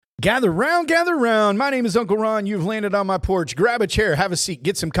Gather round, gather round. My name is Uncle Ron. You've landed on my porch. Grab a chair, have a seat,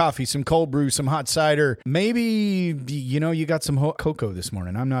 get some coffee, some cold brew, some hot cider. Maybe, you got some cocoa this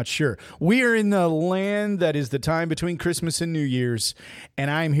morning. I'm not sure. We are in the land that is the time between Christmas and New Year's, and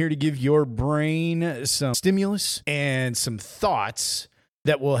I'm here to give your brain some stimulus and some thoughts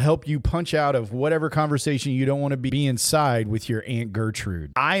that will help you punch out of whatever conversation you don't want to be inside with your Aunt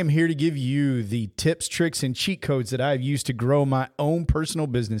Gertrude. I am here to give you the tips, tricks, and cheat codes that I've used to grow my own personal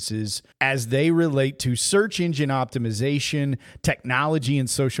businesses as they relate to search engine optimization, technology, and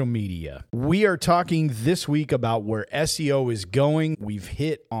social media. We are talking this week about where SEO is going. We've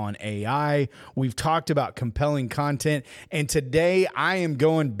hit on AI. We've talked about compelling content. And today I am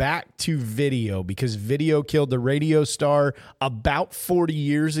going back to video because video killed the radio star about 40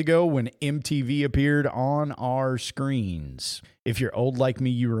 years ago when MTV appeared on our screens. If you're old like me,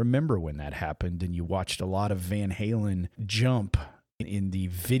 you remember when that happened and you watched a lot of Van Halen jump in the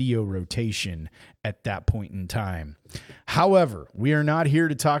video rotation at that point in time. However, we are not here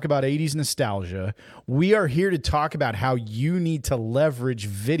to talk about 80s nostalgia. We are here to talk about how you need to leverage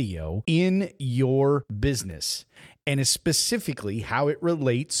video in your business, and specifically how it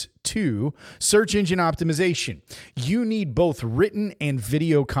relates to search engine optimization. You need both written and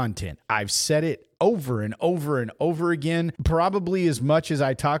video content. I've said it over and over and over again. Probably as much as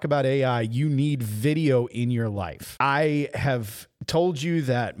I talk about AI, you need video in your life. I have told you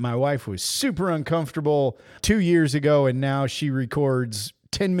that my wife was super uncomfortable 2 years ago, and now she records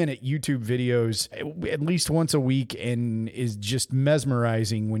 10-minute YouTube videos at least once a week and is just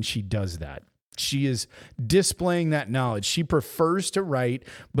mesmerizing when she does that. She is displaying that knowledge. She prefers to write,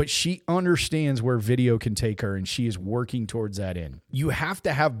 but she understands where video can take her, and she is working towards that end. You have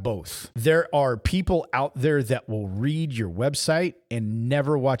to have both. There are people out there that will read your website and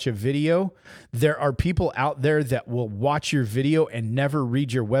never watch a video. There are people out there that will watch your video and never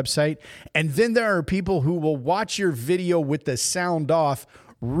read your website. And then there are people who will watch your video with the sound off,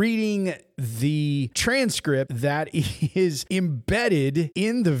 reading the transcript that is embedded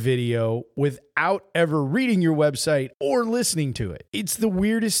in the video without ever reading your website or listening to it. It's the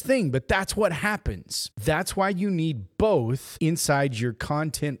weirdest thing, but that's what happens. That's why you need both inside your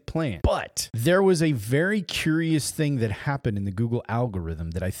content plan. But there was a very curious thing that happened in the Google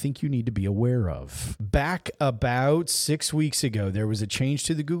algorithm that I think you need to be aware of. Back about 6 weeks ago, there was a change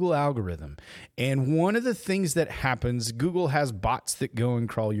to the Google algorithm. And one of the things that happens, Google has bots that go and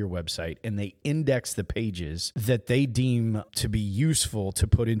crawl your website, and they index the pages that they deem to be useful to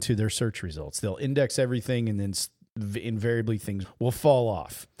put into their search results. They'll index everything, and then invariably things will fall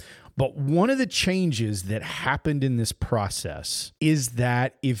off. But one of the changes that happened in this process is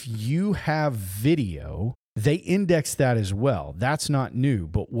that if you have video, they index that as well. That's not new.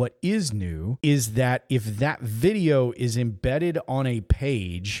 But what is new is that if that video is embedded on a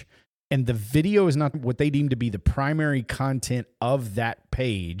page and the video is not what they deem to be the primary content of that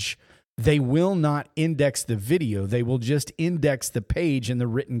page, they will not index the video. They will just index the page and the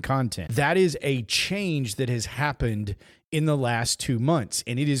written content. That is a change that has happened in the last 2 months,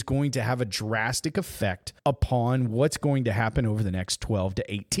 and it is going to have a drastic effect upon what's going to happen over the next 12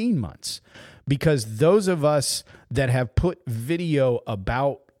 to 18 months. Because those of us that have put video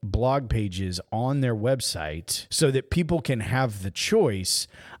about blog pages on their website so that people can have the choice,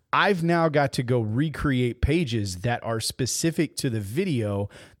 I've now got to go recreate pages that are specific to the video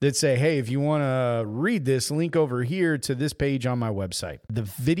that say, hey, if you want to read this, link over here to this page on my website. The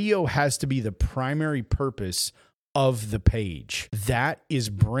video has to be the primary purpose of the page. That is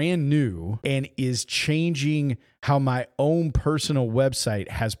brand new and is changing how my own personal website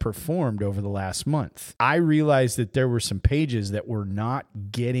has performed over the last month. I realized that there were some pages that were not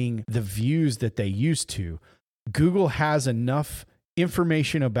getting the views that they used to. Google has enough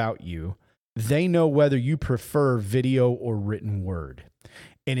information about you. They know whether you prefer video or written word.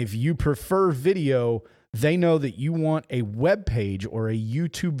 And if you prefer video, they know that you want a web page or a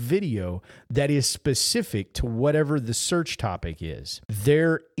YouTube video that is specific to whatever the search topic is.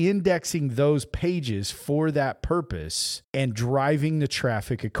 They're indexing those pages for that purpose and driving the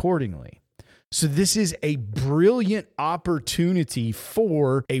traffic accordingly. So this is a brilliant opportunity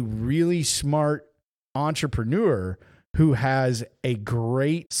for a really smart entrepreneur who has a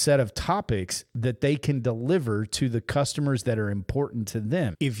great set of topics that they can deliver to the customers that are important to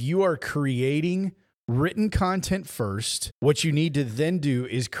them. If you are creating written content first, what you need to then do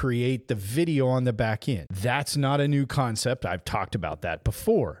is create the video on the back end. That's not a new concept. I've talked about that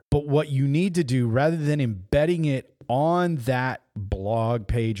before. But what you need to do, rather than embedding it on that blog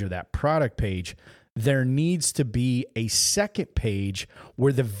page or that product page, there needs to be a second page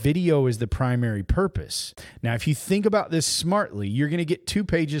where the video is the primary purpose. Now, if you think about this smartly, you're going to get 2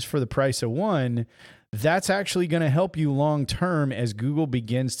 pages for the price of 1. That's actually going to help you long term as Google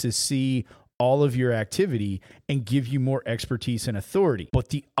begins to see all of your activity and give you more expertise and authority. But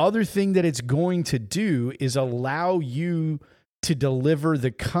the other thing that it's going to do is allow you to deliver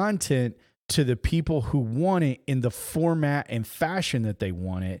the content to the people who want it in the format and fashion that they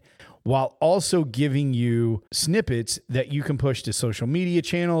want it, while also giving you snippets that you can push to social media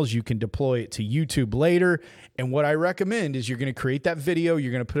channels. You can deploy it to YouTube later. And what I recommend is you're going to create that video.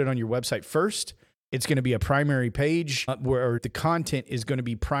 You're going to put it on your website first. It's going to be a primary page where the content is going to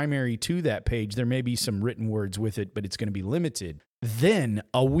be primary to that page. There may be some written words with it, but it's going to be limited. Then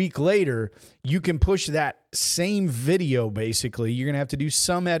a week later, you can push that same video, basically. You're going to have to do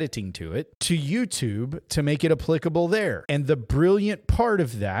some editing to it, to YouTube to make it applicable there. And the brilliant part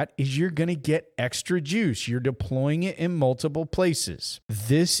of that is you're going to get extra juice. You're deploying it in multiple places.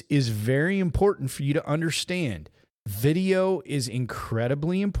 This is very important for you to understand. Video is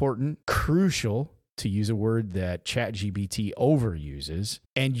incredibly important, crucial, to use a word that ChatGPT overuses,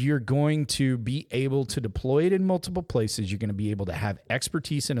 and you're going to be able to deploy it in multiple places. You're going to be able to have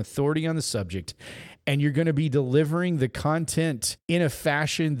expertise and authority on the subject, and you're going to be delivering the content in a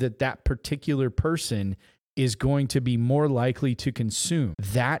fashion that that particular person is going to be more likely to consume.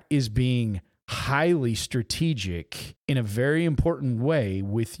 That is being highly strategic in a very important way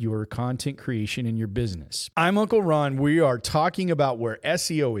with your content creation in your business. I'm Uncle Ron. We are talking about where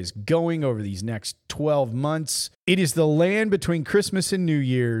SEO is going over these next 12 months. It is the land between Christmas and New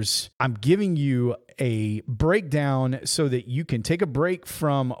Year's. I'm giving you a breakdown so that you can take a break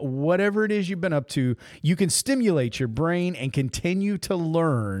from whatever it is you've been up to. You can stimulate your brain and continue to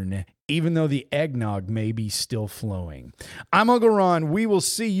learn even though the eggnog may be still flowing. I'm Uncle Ron. We will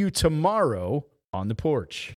see you tomorrow on the porch.